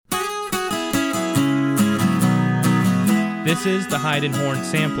This is the Hide and Horn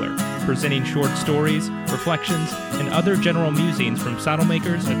Sampler, presenting short stories, reflections, and other general musings from saddle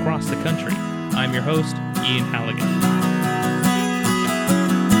makers across the country. I'm your host, Ian Halligan.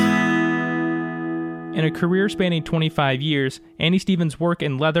 In a career spanning 25 years, Andy Stevens' work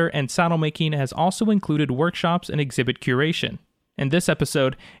in leather and saddle making has also included workshops and exhibit curation. In this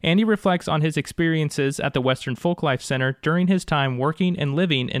episode, Andy reflects on his experiences at the Western Folklife Center during his time working and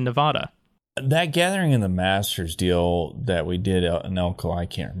living in Nevada. That Gathering in the Masters deal that we did in Elko, I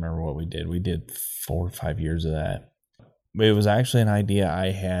can't remember what we did. We did 4 or 5 years of that. It was actually an idea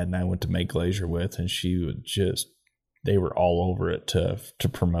I had, and I went to Meg Glazier with, and she would just, they were all over it to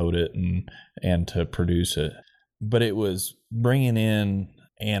promote it and to produce it. But it was bringing in,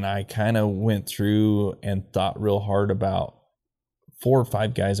 and I kind of went through and thought real hard about 4 or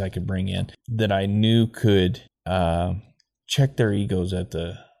 5 guys I could bring in that I knew could check their egos at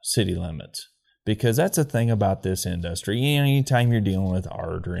the city limits, because that's the thing about this industry. Anytime you're dealing with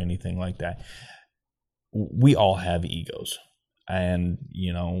art or anything like that, we all have egos, and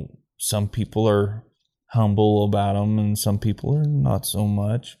some people are humble about them and some people are not so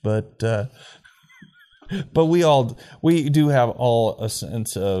much, but we do have all a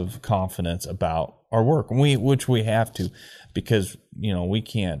sense of confidence about our work, which we have to, because we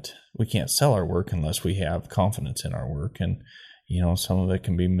can't sell our work unless we have confidence in our work. And some of it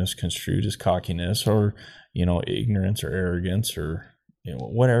can be misconstrued as cockiness or, ignorance or arrogance or,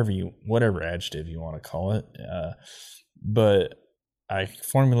 whatever adjective you want to call it. But I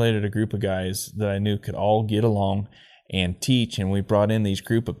formulated a group of guys that I knew could all get along and teach. And we brought in these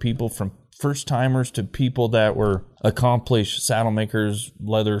group of people, from first timers to people that were accomplished saddle makers,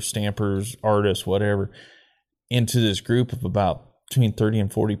 leather stampers, artists, whatever, into this group of about between 30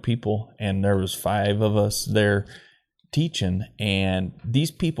 and 40 people. And there was 5 of us there teaching, and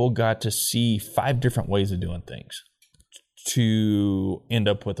these people got to see 5 different ways of doing things to end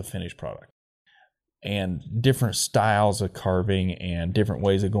up with a finished product, and different styles of carving and different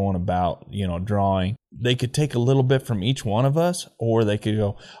ways of going about, drawing. They could take a little bit from each one of us, or they could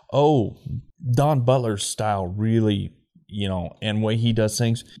go, oh, Don Butler's style really, and way he does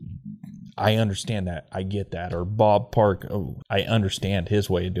things, I understand that. I get that. Or Bob Park, I understand his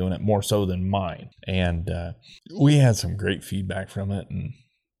way of doing it more so than mine. And we had some great feedback from it, and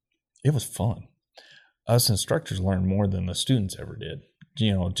it was fun. Us instructors learned more than the students ever did,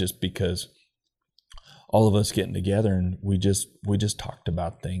 just because all of us getting together and we just talked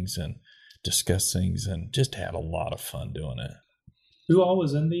about things and discussed things and just had a lot of fun doing it. Who all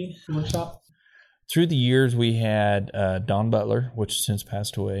was in the workshop? Through the years, we had Don Butler, which since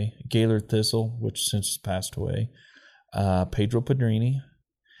passed away, Gaylord Thistle, which since passed away, Pedro Padrini,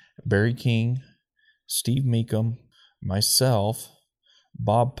 Barry King, Steve Meekum, myself,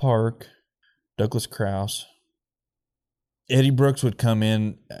 Bob Park, Douglas Krause. Eddie Brooks would come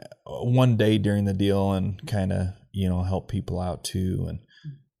in one day during the deal and kind of, help people out too. And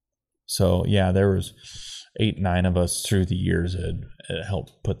so, yeah, there was 8, 9 of us through the years that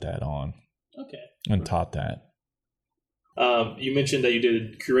helped put that on. Okay. And taught that. You mentioned that you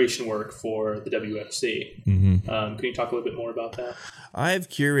did curation work for the WFC. Mm-hmm. Can you talk a little bit more about that? I've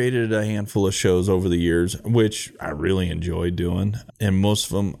curated a handful of shows over the years, which I really enjoyed doing. And most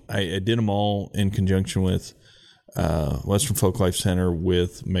of them, I did them all in conjunction with Western Folklife Center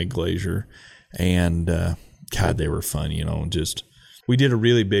with Meg Glazier. And, God, they were fun, we did a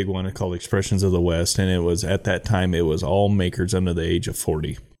really big one called Expressions of the West. And it was, at that time, it was all makers under the age of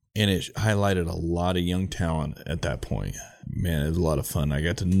 40. And it highlighted a lot of young talent at that point. Man, it was a lot of fun. I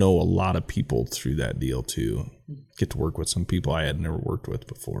got to know a lot of people through that deal, too. Get to work with some people I had never worked with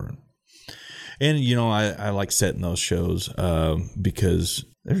before. And, I like setting those shows because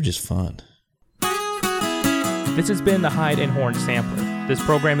they're just fun. This has been the Hide and Horn Sampler. This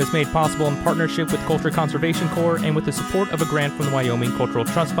program is made possible in partnership with Culture Conservation Corps and with the support of a grant from the Wyoming Cultural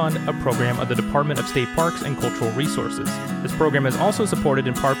Trust Fund, a program of the Department of State Parks and Cultural Resources. This program is also supported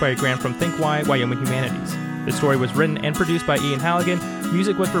in part by a grant from Think Why Wyoming Humanities. This story was written and produced by Ian Halligan.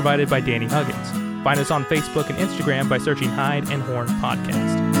 Music was provided by Danny Huggins. Find us on Facebook and Instagram by searching Hide and Horn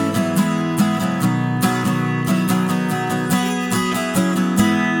Podcast.